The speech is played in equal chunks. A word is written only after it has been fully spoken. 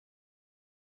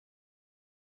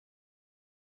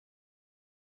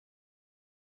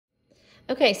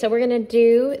Okay, so we're gonna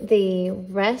do the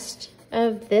rest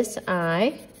of this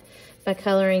eye by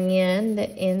coloring in the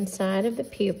inside of the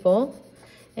pupil.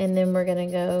 And then we're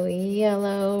gonna go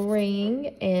yellow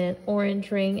ring and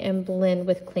orange ring and blend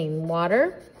with clean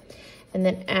water. And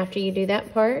then after you do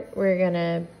that part, we're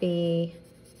gonna be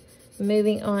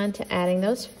moving on to adding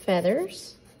those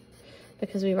feathers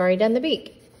because we've already done the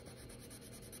beak.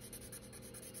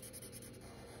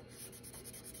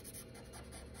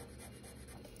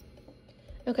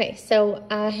 Okay, so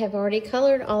I have already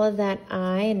colored all of that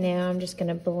eye, and now I'm just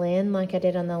gonna blend like I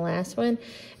did on the last one.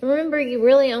 And remember, you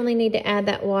really only need to add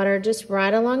that water just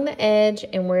right along the edge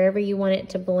and wherever you want it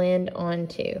to blend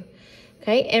onto.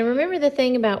 Okay, and remember the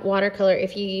thing about watercolor,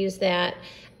 if you use that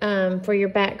for your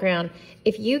background,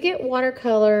 if you get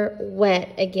watercolor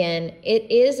wet again,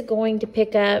 it is going to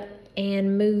pick up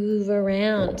and move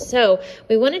around. So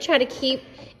we want to try to keep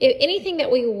anything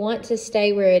that we want to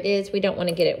stay where it is. We don't want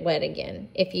to get it wet again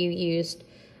if you used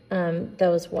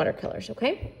those watercolors,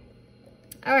 okay?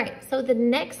 All right, so the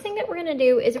next thing that we're going to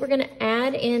do is we're going to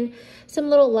add in some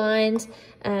little lines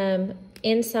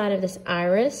inside of this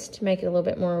iris to make it a little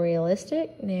bit more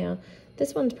realistic. Now,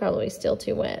 this one's probably still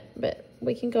too wet, but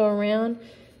we can go around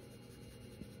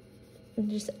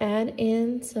and just add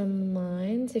in some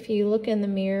lines. If you look in the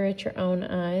mirror at your own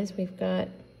eyes, we've got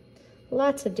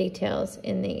lots of details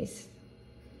in these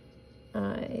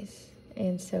eyes,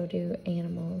 and so do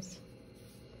animals.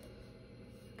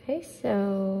 Okay,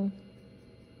 so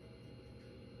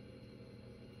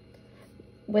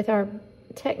with our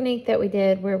technique that we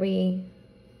did where we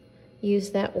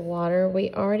use that water,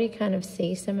 we already kind of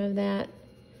see some of that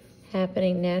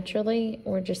happening naturally.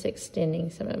 We're just extending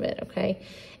some of it, okay?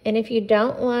 And if you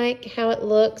don't like how it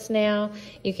looks now,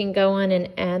 you can go on and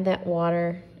add that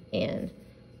water in.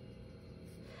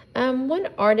 One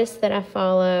artist that I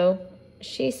follow,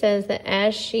 she says that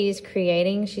as she's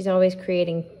creating, she's always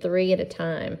creating 3 at a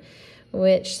time,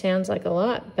 which sounds like a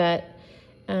lot, but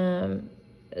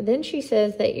then she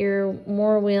says that you're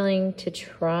more willing to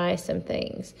try some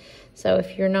things. So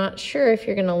if you're not sure if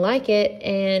you're going to like it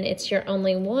and it's your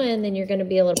only one, then you're going to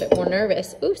be a little bit more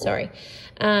nervous. Ooh, sorry.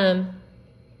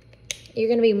 You're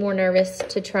going to be more nervous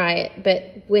to try it.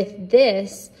 But with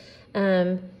this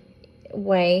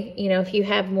way, you know, if you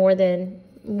have more than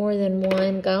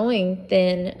one going,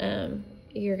 then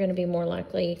you're going to be more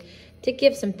likely to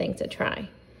give some things a try.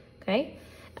 Okay?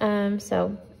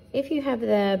 So if you have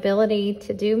the ability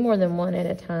to do more than one at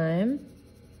a time,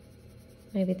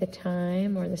 maybe the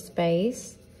time or the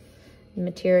space, the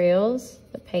materials,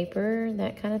 the paper,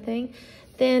 that kind of thing,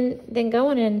 then go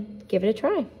on and give it a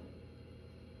try.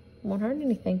 Won't hurt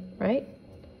anything, right?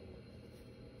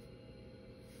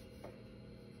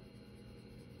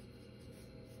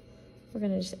 We're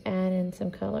going to just add in some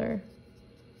color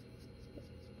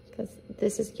because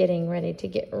this is getting ready to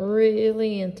get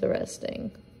really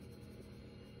interesting.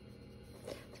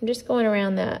 I'm just going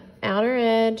around the outer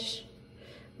edge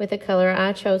with a color.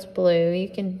 I chose blue. You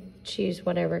can choose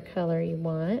whatever color you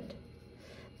want.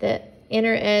 The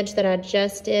inner edge that I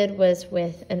just did was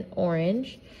with an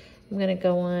orange. I'm going to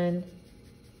go on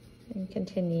and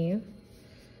continue.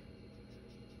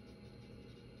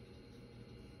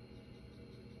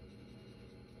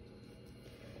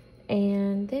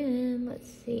 And then, let's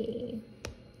see.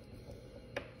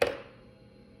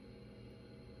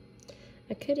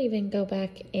 I could even go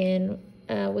back in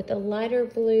with a lighter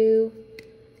blue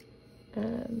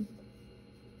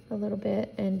a little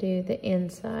bit and do the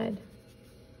inside.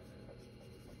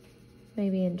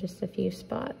 Maybe in just a few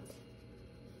spots.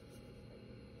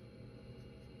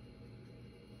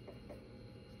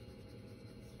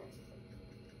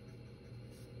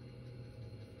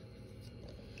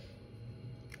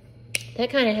 That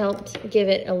kind of helped give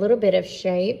it a little bit of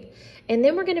shape. And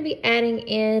then we're going to be adding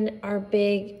in our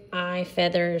big eye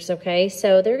feathers, okay?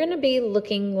 So they're going to be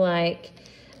looking like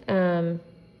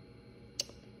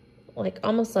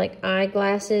almost like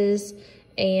eyeglasses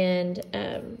and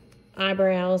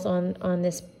eyebrows on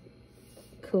this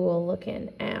cool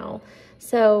looking owl.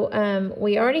 So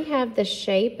we already have the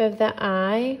shape of the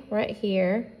eye right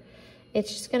here.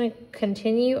 It's just going to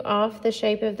continue off the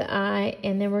shape of the eye,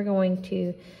 and then we're going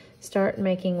to start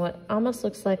making what almost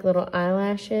looks like little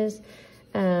eyelashes,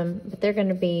 but they're going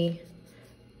to be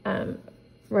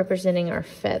representing our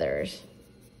feathers.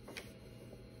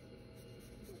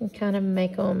 And kind of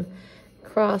make them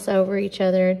cross over each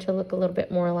other to look a little bit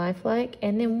more lifelike.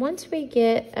 And then once we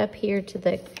get up here to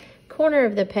the corner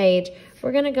of the page,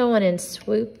 we're going to go in and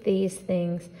swoop these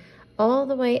things all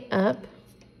the way up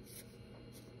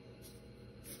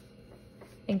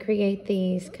and create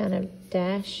these kind of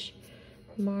dash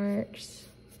marks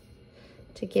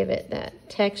to give it that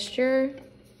texture.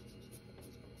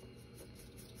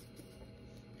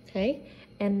 Okay,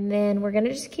 and then we're gonna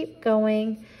just keep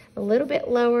going a little bit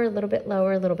lower, a little bit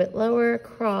lower, a little bit lower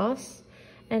across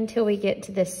until we get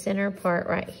to this center part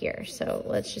right here. So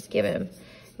let's just give him,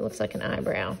 it looks like an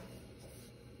eyebrow.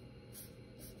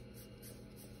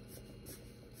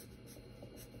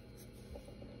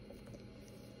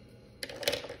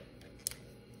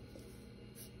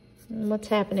 And what's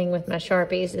happening with my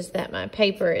Sharpies is that my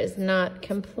paper is not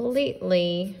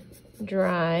completely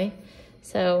dry.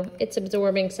 So it's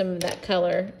absorbing some of that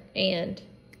color, and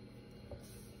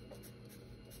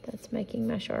that's making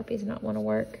my Sharpies not want to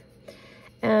work.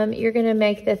 You're going to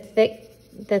make the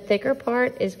thicker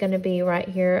part is going to be right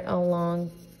here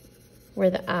along where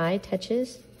the eye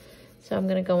touches. So I'm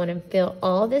going to go in and fill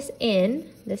all this in,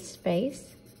 this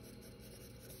space,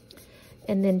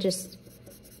 and then just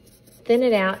thin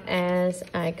it out as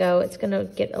I go. It's going to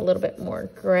get a little bit more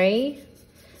gray.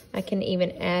 I can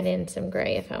even add in some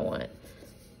gray if I want.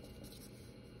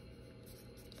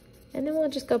 And then we'll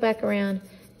just go back around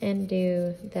and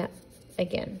do that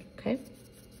again, okay?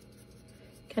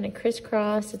 Kind of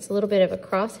crisscross. It's a little bit of a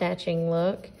cross-hatching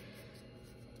look.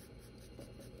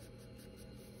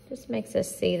 Just makes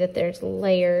us see that there's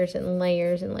layers and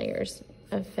layers and layers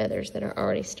of feathers that are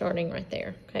already starting right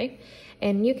there, okay?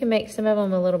 And you can make some of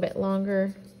them a little bit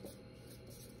longer.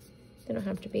 They don't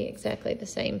have to be exactly the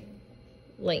same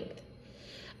length.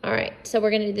 All right, so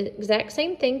we're gonna do the exact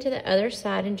same thing to the other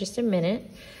side in just a minute.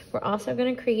 We're also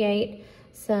gonna create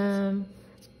some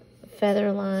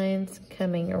feather lines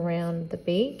coming around the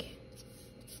beak.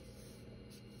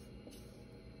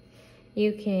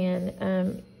 You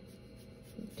can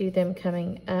do them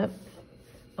coming up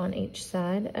on each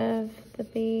side of the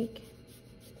beak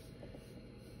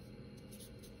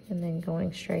and then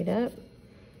going straight up.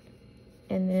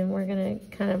 And then we're gonna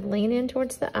kind of lean in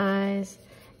towards the eyes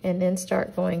and then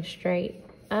start going straight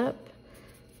up.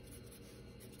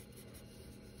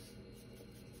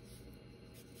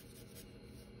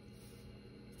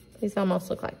 These almost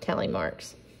look like tally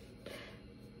marks.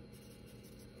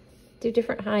 Do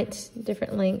different heights,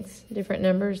 different lengths, different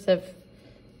numbers of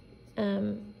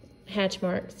hatch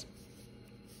marks.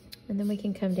 And then we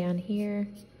can come down here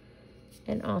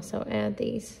and also add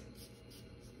these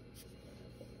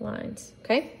lines,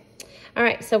 okay? All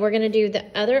right, so we're gonna do the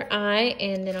other eye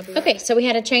and then I'll be okay, so we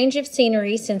had a change of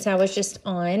scenery since I was just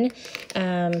on.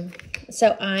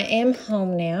 So I am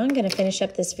home now. I'm gonna finish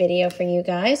up this video for you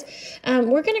guys.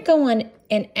 We're gonna go on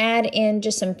and add in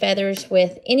just some feathers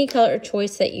with any color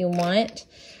choice that you want.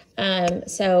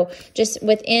 So just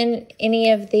within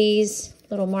any of these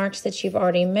little marks that you've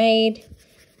already made,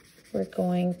 we're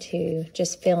going to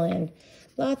just fill in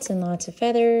lots and lots of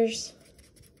feathers.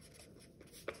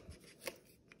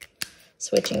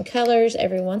 Switching colors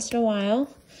every once in a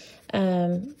while.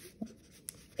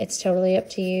 It's totally up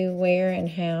to you where and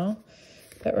how.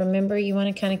 But remember, you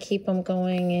want to kind of keep them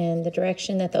going in the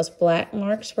direction that those black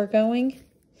marks were going.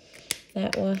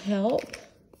 That will help.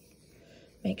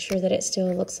 Make sure that it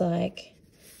still looks like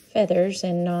feathers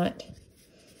and not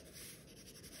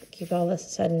like you've all of a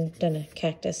sudden done a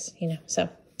cactus, you know. So,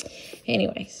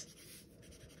 anyways.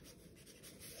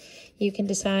 You can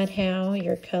decide how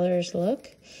your colors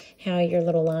look, how your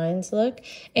little lines look.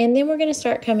 And then we're going to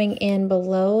start coming in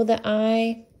below the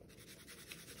eye,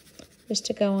 just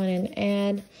to go in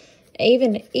and add,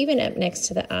 even up next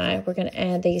to the eye, we're going to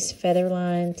add these feather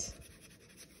lines.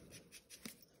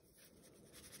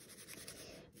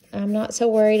 I'm not so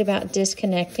worried about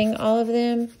disconnecting all of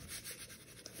them.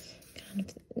 Kind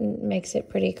of makes it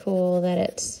pretty cool that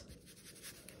it's,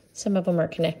 some of them are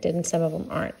connected and some of them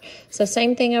aren't. So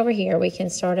same thing over here. We can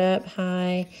start up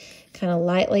high, kind of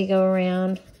lightly go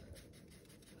around,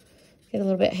 get a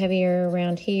little bit heavier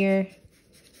around here.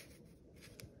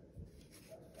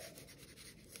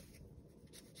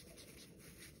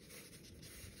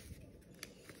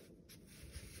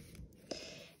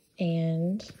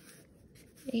 And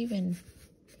even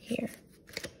here.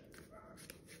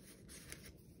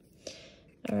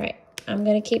 All right, I'm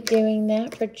gonna keep doing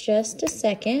that for just a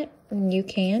second, and you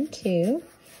can too.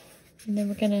 And then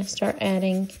we're gonna start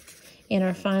adding in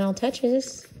our final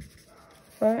touches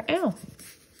for our owl.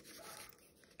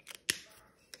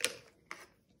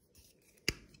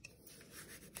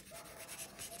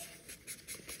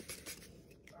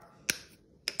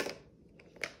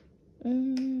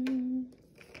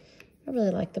 I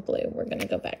really like the blue. We're going to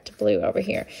go back to blue over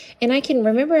here. And I can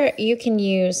remember you can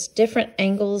use different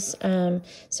angles.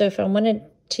 So if I wanted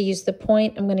to use the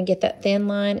point, I'm going to get that thin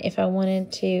line. If I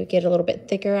wanted to get a little bit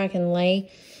thicker, I can lay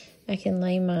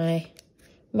my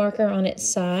marker on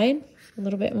its side a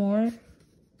little bit more.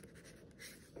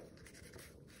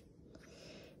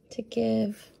 to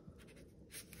give.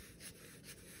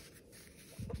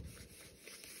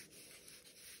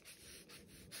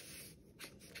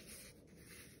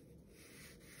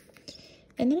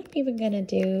 And then I'm even going to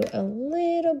do a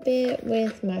little bit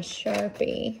with my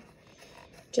Sharpie,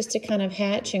 just to kind of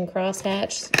hatch and cross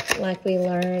hatch like we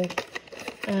learned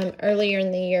earlier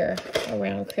in the year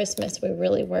around Christmas. We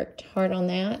really worked hard on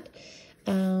that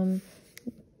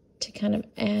to kind of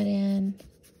add in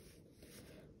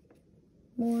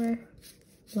more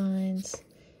lines.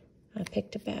 I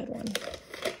picked a bad one.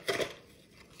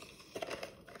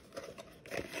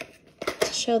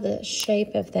 To show the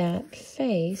shape of that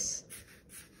face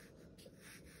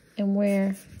and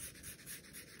where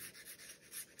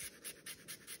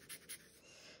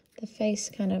the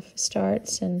face kind of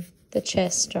starts and the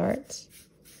chest starts.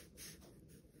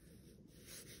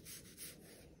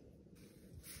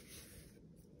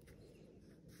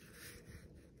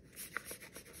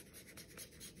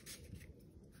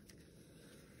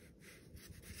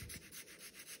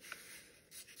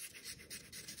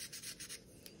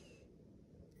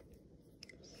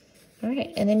 All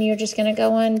right, and then you're just going to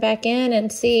go on back in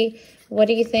and see what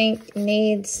do you think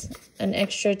needs an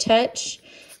extra touch.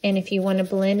 And if you want to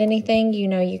blend anything, you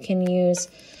know you can use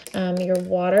your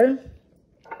water.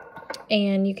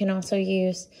 And you can also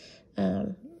use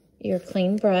your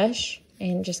clean brush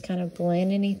and just kind of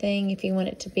blend anything if you want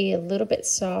it to be a little bit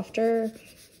softer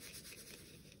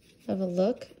of a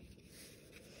look.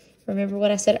 Remember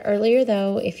what I said earlier,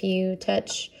 though, if you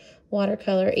touch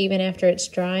watercolor even after it's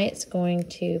dry, it's going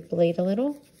to bleed a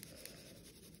little.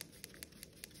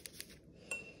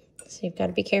 So you've got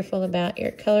to be careful about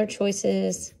your color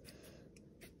choices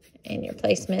and your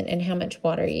placement and how much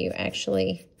water you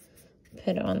actually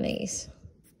put on these.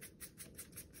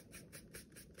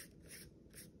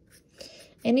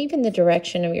 And even the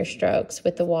direction of your strokes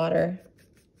with the water.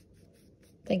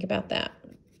 Think about that.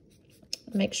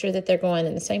 Make sure that they're going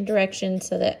in the same direction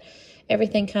so that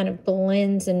everything kind of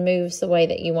blends and moves the way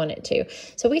that you want it to.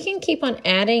 So we can keep on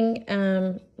adding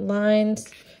lines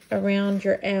around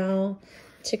your owl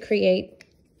to create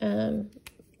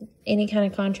any kind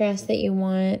of contrast that you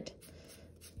want.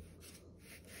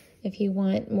 If you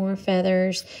want more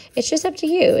feathers, it's just up to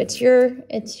you. It's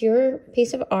your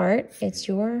piece of art. It's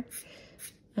your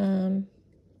time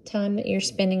that you're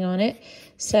spending on it.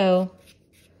 So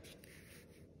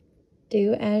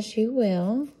do as you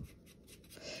will.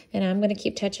 And I'm going to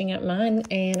keep touching up mine,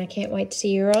 and I can't wait to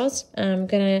see yours. I'm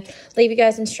going to leave you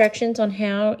guys instructions on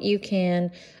how you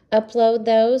can upload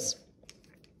those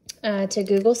to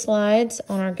Google Slides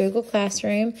on our Google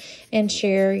Classroom and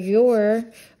share your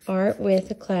art with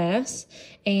the class.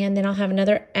 And then I'll have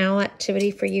another owl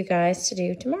activity for you guys to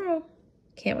do tomorrow.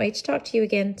 Can't wait to talk to you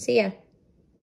again. See ya.